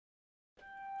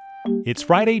It's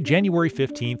Friday, January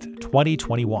 15th,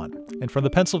 2021. And from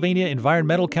the Pennsylvania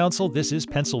Environmental Council, this is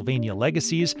Pennsylvania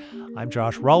Legacies. I'm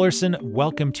Josh Rollerson.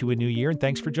 Welcome to a new year, and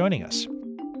thanks for joining us.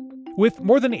 With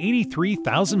more than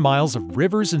 83,000 miles of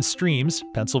rivers and streams,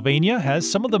 Pennsylvania has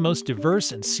some of the most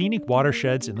diverse and scenic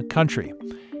watersheds in the country.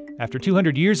 After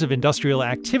 200 years of industrial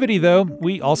activity, though,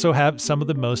 we also have some of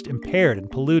the most impaired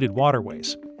and polluted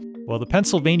waterways. Well, the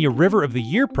Pennsylvania River of the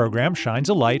Year program shines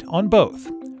a light on both,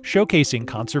 showcasing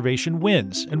conservation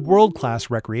wins and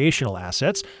world-class recreational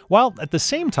assets, while at the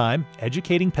same time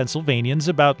educating Pennsylvanians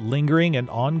about lingering and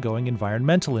ongoing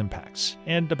environmental impacts,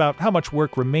 and about how much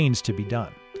work remains to be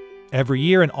done. Every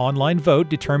year, an online vote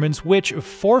determines which of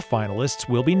 4 finalists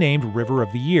will be named River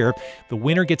of the Year. The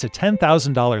winner gets a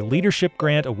 $10,000 leadership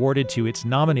grant awarded to its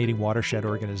nominating watershed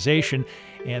organization,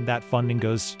 and that funding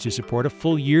goes to support a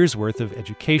full year's worth of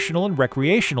educational and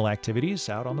recreational activities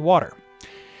out on the water.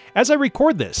 As I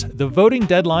record this, the voting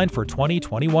deadline for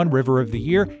 2021 River of the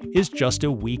Year is just a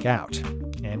week out.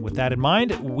 And with that in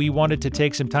mind, we wanted to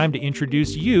take some time to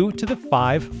introduce you to the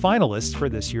 5 finalists for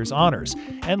this year's honors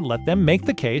and let them make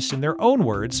the case in their own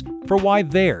words for why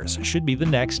theirs should be the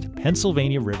next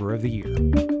Pennsylvania River of the Year.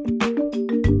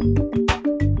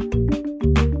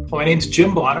 My name's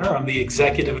Jim Bonner. I'm the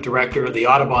Executive Director of the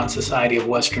Audubon Society of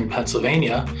Western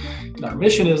Pennsylvania. And our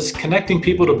mission is connecting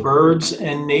people to birds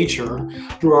and nature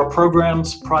through our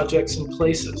programs, projects, and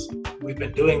places. We've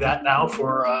been doing that now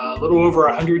for a little over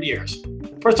 100 years.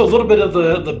 First, a little bit of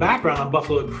the background on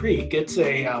Buffalo Creek. It's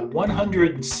a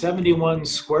 171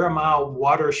 square mile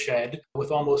watershed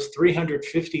with almost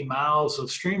 350 miles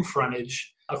of stream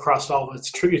frontage across all of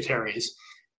its tributaries.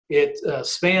 It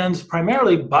spans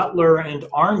primarily Butler and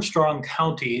Armstrong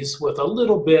counties with a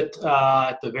little bit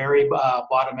at the very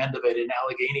bottom end of it in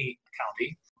Allegheny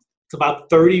County. It's about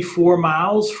 34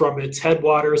 miles from its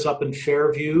headwaters up in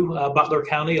Fairview, Butler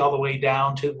County, all the way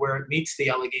down to where it meets the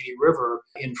Allegheny River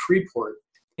in Freeport.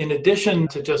 In addition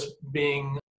to just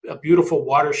being a beautiful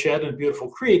watershed and a beautiful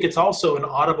creek, it's also an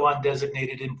Audubon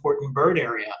designated important bird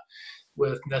area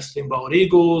with nesting bald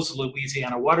eagles,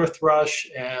 Louisiana water thrush,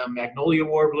 magnolia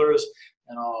warblers,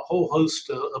 and a whole host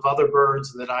of other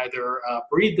birds that either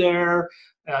breed there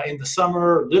in the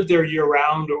summer, live there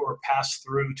year-round, or pass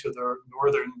through to their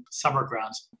northern summer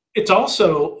grounds. It's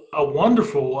also a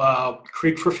wonderful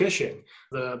creek for fishing.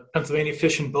 The Pennsylvania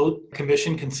Fish and Boat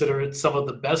Commission consider it some of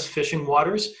the best fishing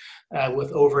waters,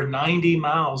 with over 90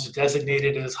 miles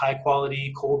designated as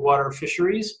high-quality cold water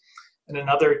fisheries, and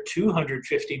another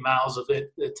 250 miles of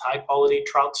it's high-quality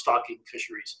trout stocking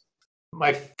fisheries.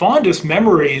 My fondest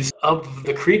memories of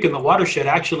the creek and the watershed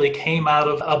actually came out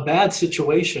of a bad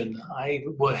situation. I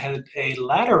had a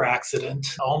ladder accident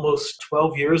almost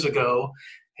 12 years ago,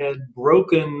 had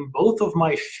broken both of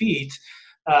my feet,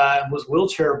 and was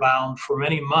wheelchair bound for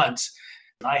many months.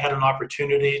 I had an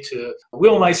opportunity to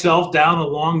wheel myself down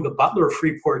along the Butler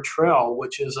Freeport Trail,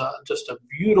 which is just a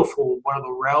beautiful, one of the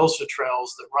Railsa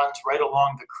trails that runs right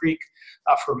along the creek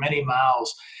for many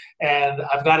miles. And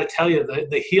I've got to tell you,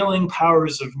 the healing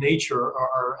powers of nature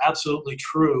are absolutely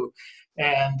true.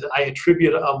 And I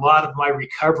attribute a lot of my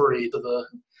recovery to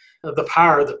the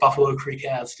power that Buffalo Creek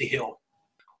has to heal.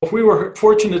 If we were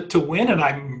fortunate to win, and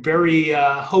I'm very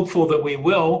hopeful that we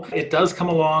will, it does come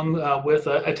along with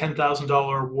a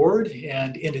 $10,000 award.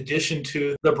 And in addition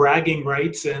to the bragging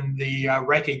rights and the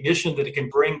recognition that it can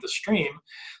bring the stream,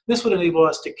 this would enable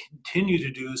us to continue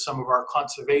to do some of our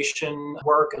conservation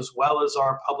work as well as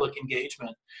our public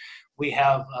engagement. We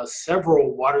have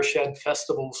several watershed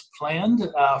festivals planned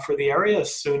for the area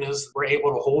as soon as we're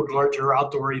able to hold larger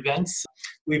outdoor events.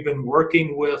 We've been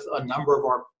working with a number of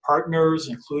our partners,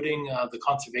 including the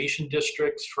conservation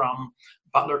districts from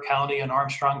Butler County and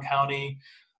Armstrong County,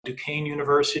 Duquesne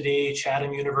University,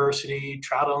 Chatham University,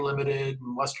 Trout Unlimited,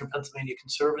 and Western Pennsylvania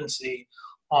Conservancy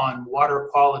on water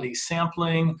quality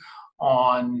sampling,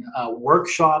 on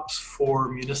workshops for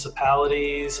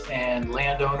municipalities and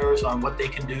landowners on what they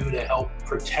can do to help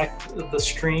protect the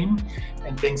stream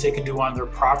and things they can do on their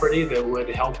property that would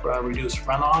help reduce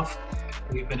runoff.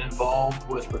 We've been involved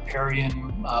with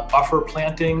riparian buffer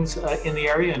plantings in the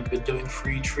area and been doing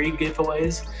free tree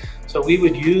giveaways. So we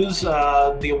would use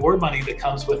the award money that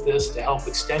comes with this to help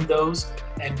extend those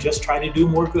and just try to do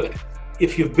more good.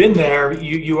 If you've been there,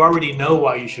 you already know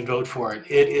why you should vote for it.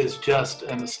 It is just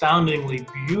an astoundingly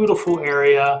beautiful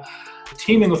area,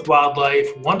 teeming with wildlife,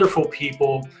 wonderful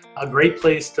people, a great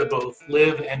place to both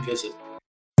live and visit.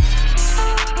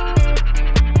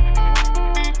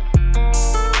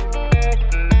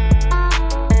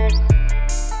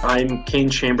 I'm Kane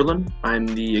Chamberlain. I'm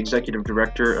the Executive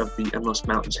Director of the Endless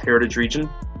Mountains Heritage Region.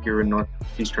 here in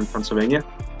northeastern Pennsylvania.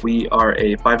 We are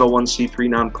a 501c3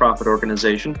 nonprofit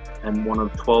organization and one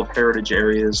of 12 heritage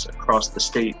areas across the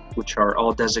state, which are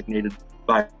all designated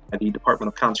by the Department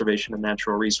of Conservation and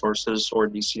Natural Resources, or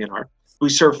DCNR. We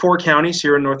serve 4 counties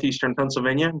here in northeastern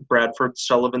Pennsylvania: Bradford,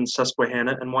 Sullivan,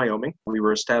 Susquehanna, and Wyoming. We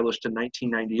were established in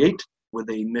 1998 with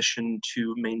a mission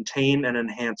to maintain and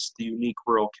enhance the unique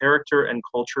rural character and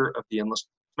culture of the Endless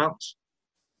Mountains.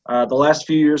 The last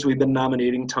few years, we've been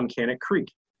nominating Tunkhannock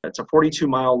Creek. It's a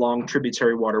 42-mile-long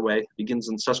tributary waterway. It begins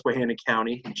in Susquehanna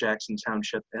County, Jackson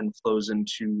Township, and flows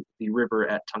into the river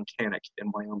at Tunkhannock in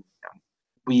Wyoming County.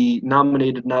 We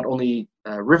nominated not only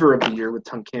River of the Year with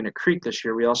Tunkhannock Creek this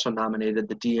year, we also nominated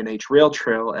the D&H Rail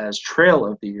Trail as Trail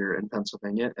of the Year in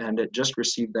Pennsylvania, and it just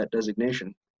received that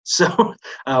designation. So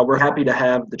we're happy to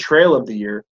have the Trail of the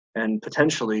Year and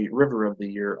potentially River of the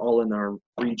Year all in our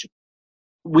region.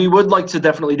 We would like to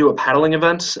definitely do a paddling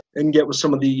event and get with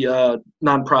some of the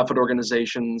nonprofit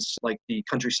organizations like the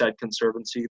Countryside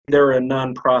Conservancy. They're a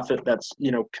nonprofit that's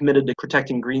committed to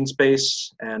protecting green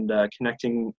space and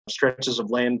connecting stretches of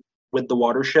land with the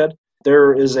watershed.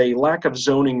 There is a lack of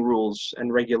zoning rules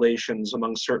and regulations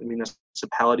among certain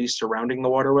municipalities surrounding the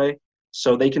waterway,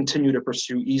 so they continue to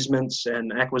pursue easements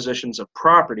and acquisitions of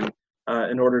property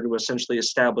in order to essentially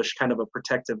establish kind of a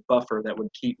protective buffer that would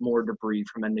keep more debris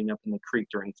from ending up in the creek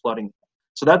during flooding.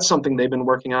 So that's something they've been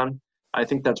working on. I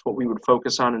think that's what we would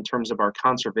focus on in terms of our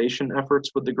conservation efforts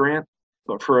with the grant.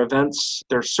 But for events,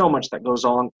 there's so much that goes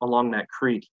on along that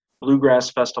creek. Bluegrass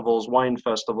festivals, wine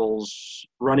festivals,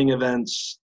 running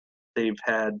events. They've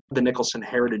had the Nicholson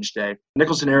Heritage Day.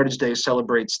 Nicholson Heritage Day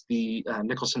celebrates the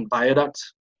Nicholson Viaduct,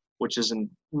 which is a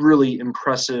really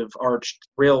impressive arched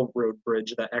railroad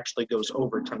bridge that actually goes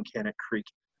over Tunkhannock Creek.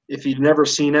 If you've never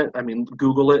seen it,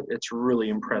 Google it. It's really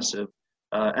impressive.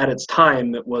 At its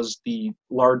time, it was the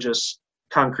largest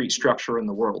concrete structure in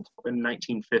the world in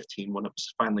 1915 when it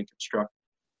was finally constructed.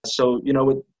 So,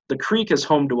 the creek is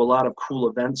home to a lot of cool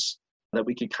events that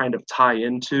we could kind of tie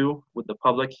into with the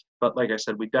public. But like I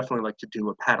said, we'd definitely like to do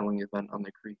a paddling event on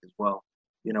the creek as well.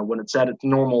 When it's at its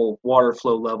normal water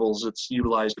flow levels, it's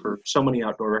utilized for so many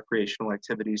outdoor recreational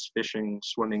activities: fishing,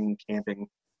 swimming, camping,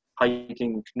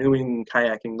 hiking, canoeing,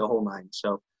 kayaking, the whole nine.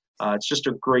 So it's just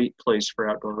a great place for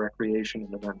outdoor recreation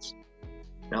and events.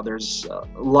 Now, there's a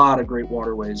lot of great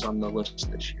waterways on the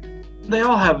list this year. They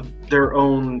all have their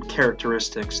own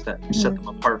characteristics that set them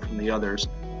apart from the others.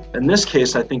 In this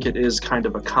case, I think it is kind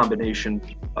of a combination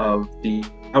of the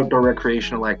outdoor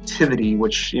recreational activity,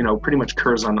 which, pretty much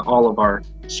occurs on all of our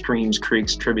streams,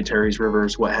 creeks, tributaries,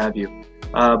 rivers, what have you.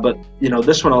 But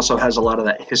this one also has a lot of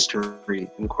that history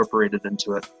incorporated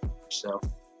into it. So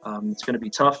it's going to be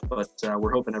tough, but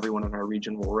we're hoping everyone in our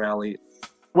region will rally.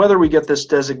 Whether we get this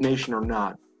designation or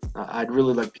not, I'd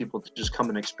really like people to just come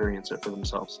and experience it for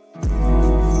themselves.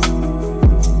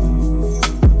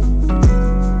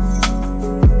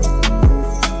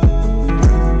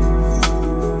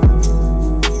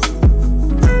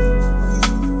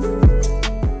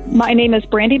 My name is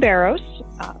Brandy Barrows.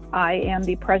 I am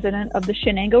the president of the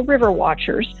Shenango River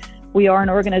Watchers. We are an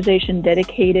organization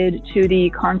dedicated to the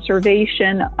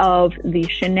conservation of the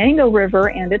Shenango River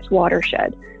and its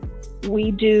watershed.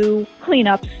 We do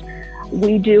cleanups.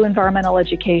 We do environmental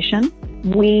education.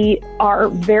 We are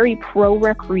very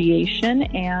pro-recreation,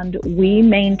 and we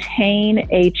maintain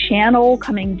a channel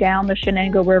coming down the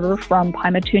Shenango River from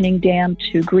Pymatuning Dam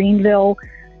to Greenville.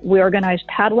 We organize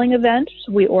paddling events.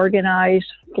 We organize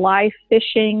fly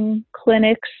fishing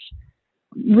clinics.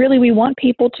 Really, we want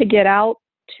people to get out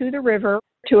to the river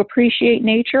to appreciate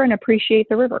nature and appreciate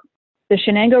the river. The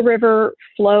Shenango River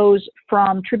flows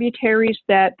from tributaries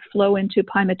that flow into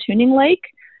Pymatuning Lake,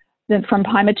 then from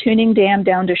Pymatuning Dam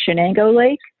down to Shenango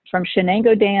Lake, from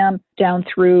Shenango Dam down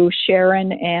through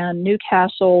Sharon and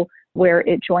Newcastle, where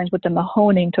it joins with the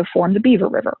Mahoning to form the Beaver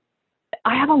River.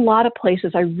 I have a lot of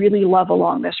places I really love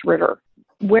along this river.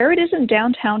 Where it is in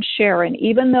downtown Sharon,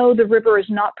 even though the river is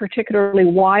not particularly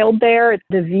wild there,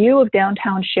 the view of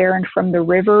downtown Sharon from the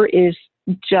river is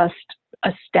just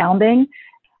astounding.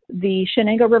 The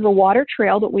Shenango River Water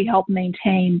Trail that we help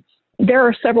maintain, there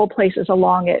are several places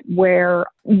along it where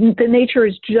the nature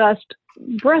is just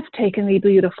breathtakingly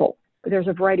beautiful. There's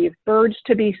a variety of birds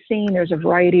to be seen. There's a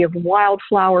variety of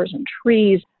wildflowers and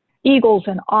trees, eagles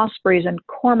and ospreys and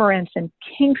cormorants and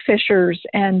kingfishers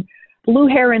and blue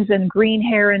herons and green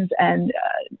herons and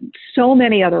so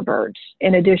many other birds,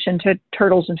 in addition to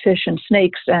turtles and fish and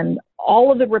snakes and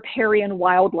all of the riparian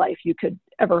wildlife you could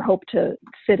ever hope to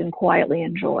sit and quietly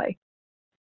enjoy.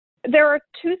 There are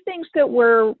two things that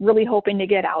we're really hoping to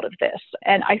get out of this,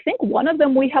 and I think one of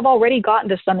them we have already gotten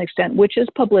to some extent, which is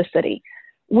publicity.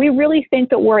 We really think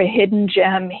that we're a hidden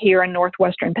gem here in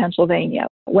northwestern Pennsylvania.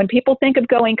 When people think of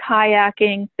going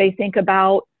kayaking, they think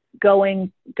about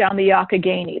going down the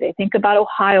Youghiogheny. They think about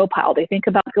Ohiopyle. They think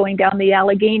about going down the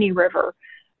Allegheny River.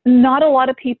 Not a lot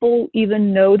of people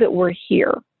even know that we're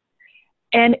here.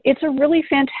 And it's a really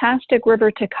fantastic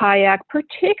river to kayak,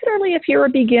 particularly if you're a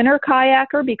beginner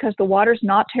kayaker, because the water's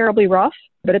not terribly rough.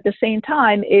 But at the same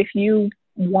time, if you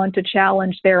want a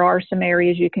challenge, there are some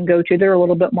areas you can go to that are a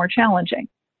little bit more challenging.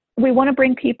 We want to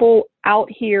bring people out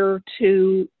here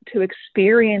to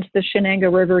experience the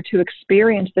Shenango River, to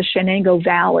experience the Shenango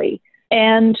Valley.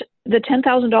 And the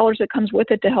 $10,000 that comes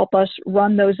with it to help us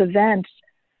run those events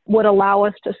would allow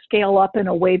us to scale up in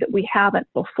a way that we haven't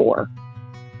before.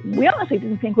 We honestly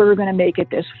didn't think we were going to make it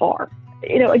this far.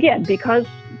 Again, because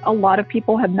a lot of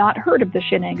people have not heard of the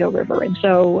Shenango River. And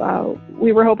so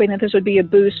we were hoping that this would be a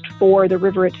boost for the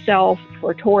river itself,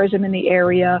 for tourism in the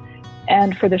area,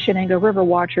 and for the Shenango River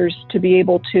Watchers to be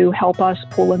able to help us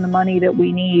pull in the money that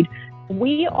we need.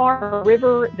 We are a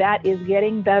river that is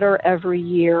getting better every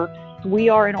year. We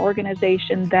are an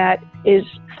organization that is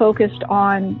focused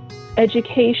on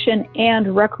education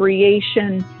and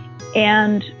recreation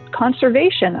and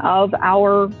conservation of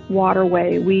our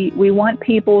waterway. We want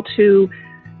people to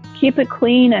keep it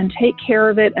clean and take care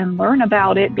of it and learn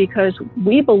about it, because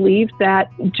we believe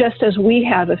that just as we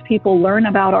have, if people learn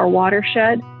about our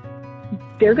watershed,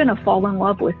 they're going to fall in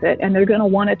love with it, and they're going to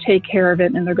want to take care of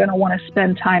it, and they're going to want to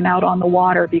spend time out on the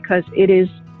water because it is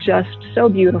just so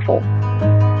beautiful.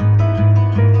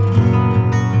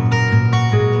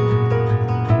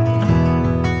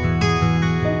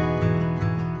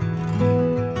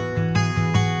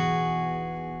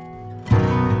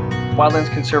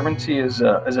 Wildlands Conservancy is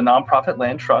a nonprofit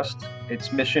land trust.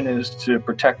 Its mission is to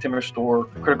protect and restore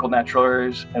critical natural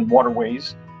areas and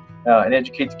waterways, and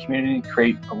educate the community,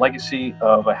 create a legacy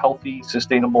of a healthy,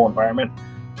 sustainable environment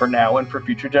for now and for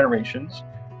future generations.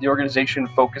 The organization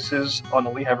focuses on the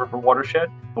Lehigh River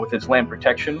watershed with its land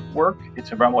protection work,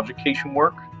 its environmental education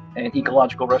work, and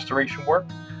ecological restoration work.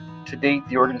 To date,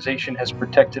 the organization has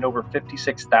protected over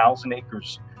 56,000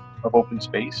 acres of open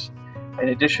space. In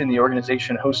addition, the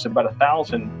organization hosts about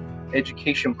 1,000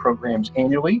 education programs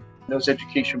annually. Those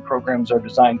education programs are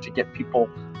designed to get people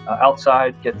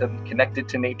outside, get them connected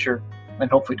to nature, and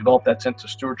hopefully develop that sense of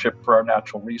stewardship for our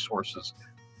natural resources.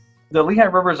 The Lehigh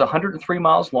River is 103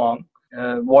 miles long.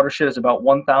 Watershed is about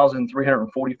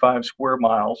 1,345 square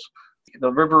miles.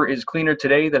 The river is cleaner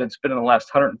today than it's been in the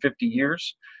last 150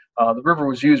 years. The river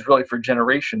was used really for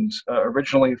generations,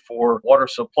 originally for water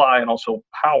supply and also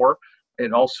power.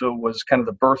 It also was kind of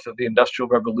the birth of the Industrial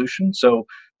Revolution. So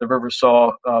the river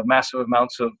saw massive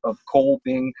amounts of coal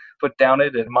being put down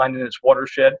it and mined in its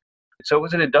watershed. So it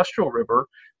was an industrial river,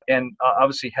 and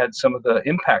obviously had some of the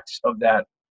impacts of that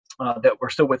that were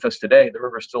still with us today. The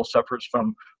river still suffers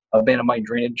from abandoned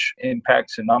drainage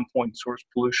impacts and non-point source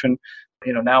pollution.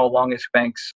 Now along its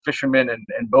banks, fishermen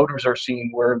and boaters are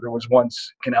seen where there was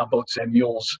once canal boats and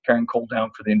mules carrying coal down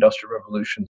for the Industrial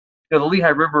Revolution. The Lehigh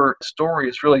River story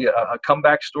is really a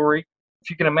comeback story. If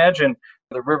you can imagine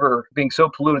the river being so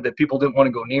polluted that people didn't want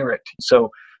to go near it. So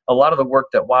a lot of the work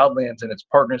that Wildlands and its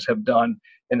partners have done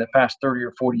in the past 30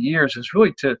 or 40 years is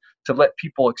really to let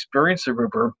people experience the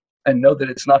river and know that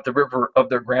it's not the river of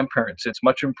their grandparents. It's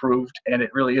much improved, and it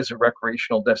really is a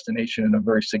recreational destination in a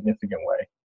very significant way.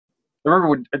 The river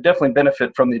would definitely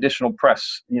benefit from the additional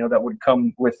press, that would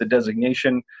come with the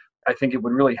designation. I think it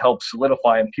would really help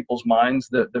solidify in people's minds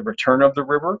the return of the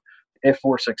river. If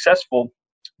we're successful,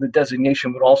 the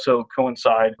designation would also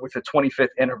coincide with the 25th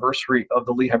anniversary of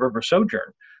the Lehigh River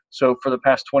Sojourn. So for the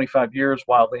past 25 years,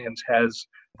 Wildlands has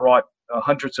brought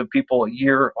hundreds of people a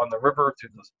year on the river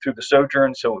through the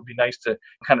Sojourn. So it would be nice to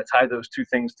kind of tie those two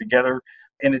things together.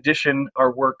 In addition,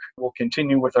 our work will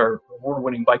continue with our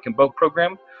award-winning bike and boat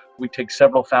program. We take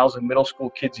several thousand middle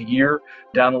school kids a year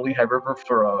down the Lehigh River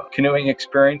for a canoeing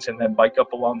experience and then bike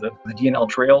up along the D&L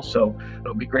Trail. So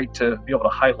it'll be great to be able to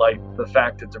highlight the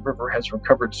fact that the river has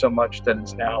recovered so much that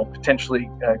it's now potentially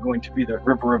going to be the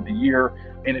River of the Year.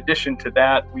 In addition to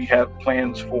that, we have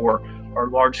plans for our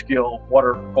large-scale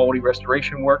water quality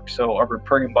restoration work. So our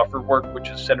riparian buffer work, which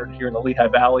is centered here in the Lehigh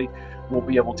Valley, will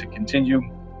be able to continue.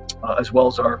 As well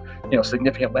as our,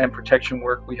 significant land protection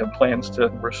work. We have plans to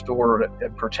restore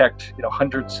and protect,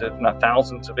 hundreds, if not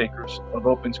thousands of acres of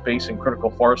open space and critical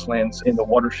forest lands in the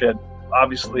watershed.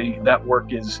 Obviously, that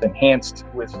work is enhanced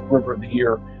with River of the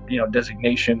Year,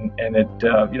 designation, and it,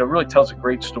 really tells a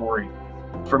great story.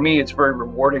 For me, it's very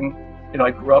rewarding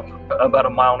I grew up about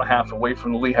 1.5 miles away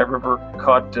from the Lehigh River,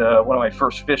 caught one of my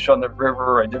first fish on the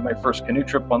river. I did my first canoe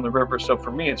trip on the river. So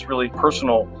for me, it's really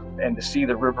personal, and to see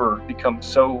the river become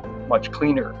so much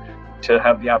cleaner, to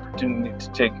have the opportunity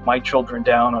to take my children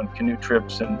down on canoe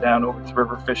trips and down over to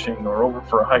river fishing or over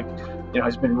for a hike,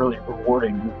 has been really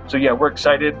rewarding. So yeah, we're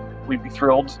excited. We'd be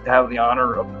thrilled to have the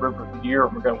honor of the River of the Year,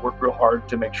 and we're going to work real hard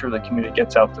to make sure the community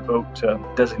gets out the vote to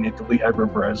designate the Lehigh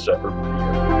River as River of the Year.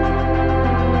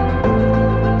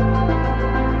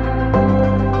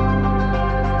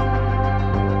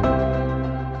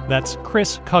 That's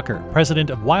Chris Cucker, president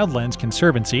of Wildlands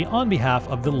Conservancy, on behalf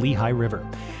of the Lehigh River.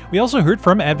 We also heard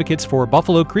from advocates for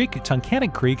Buffalo Creek,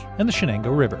 Tunkhannock Creek, and the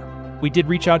Shenango River. We did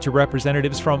reach out to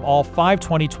representatives from all 5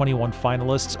 2021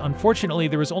 finalists. Unfortunately,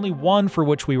 there was only one for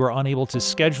which we were unable to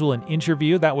schedule an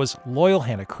interview. That was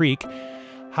Loyalhanna Creek.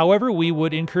 However, we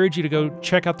would encourage you to go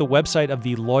check out the website of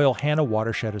the Loyalhanna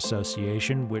Watershed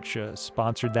Association, which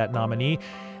sponsored that nominee.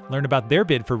 Learn about their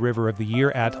bid for River of the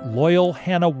Year at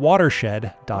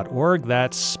loyalhannawatershed.org.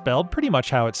 That's spelled pretty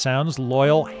much how it sounds,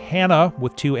 Loyalhanna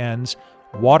with 2 N's,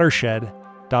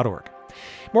 watershed.org.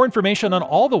 More information on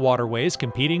all the waterways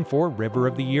competing for River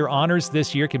of the Year honors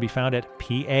this year can be found at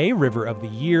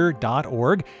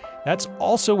pariveroftheyear.org. That's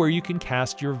also where you can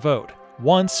cast your vote,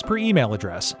 once per email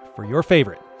address, for your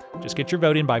favorite. Just get your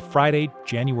vote in by Friday,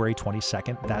 January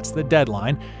 22nd. That's the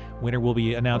deadline. Winner will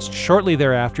be announced shortly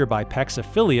thereafter by PEC's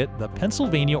affiliate, the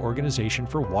Pennsylvania Organization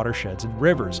for Watersheds and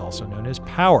Rivers, also known as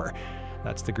POWER.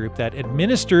 That's the group that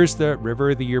administers the River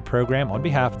of the Year program on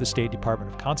behalf of the State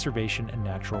Department of Conservation and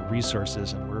Natural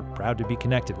Resources, and we're proud to be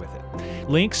connected with it.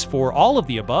 Links for all of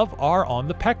the above are on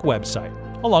the PEC website,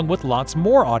 along with lots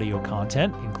more audio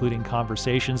content, including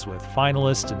conversations with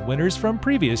finalists and winners from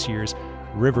previous year's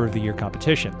River of the Year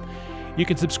competition. You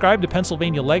can subscribe to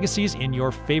Pennsylvania Legacies in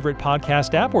your favorite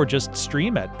podcast app or just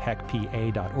stream at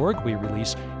pecpa.org. We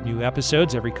release new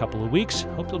episodes every couple of weeks.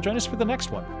 Hope you'll join us for the next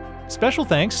one. Special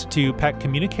thanks to PEC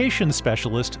Communications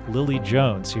Specialist Lily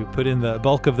Jones, who put in the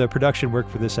bulk of the production work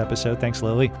for this episode. Thanks,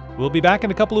 Lily. We'll be back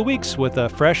in a couple of weeks with a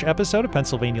fresh episode of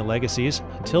Pennsylvania Legacies.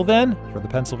 Until then, for the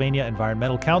Pennsylvania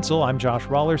Environmental Council, I'm Josh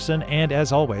Rollerson, and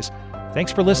as always,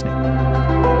 thanks for listening.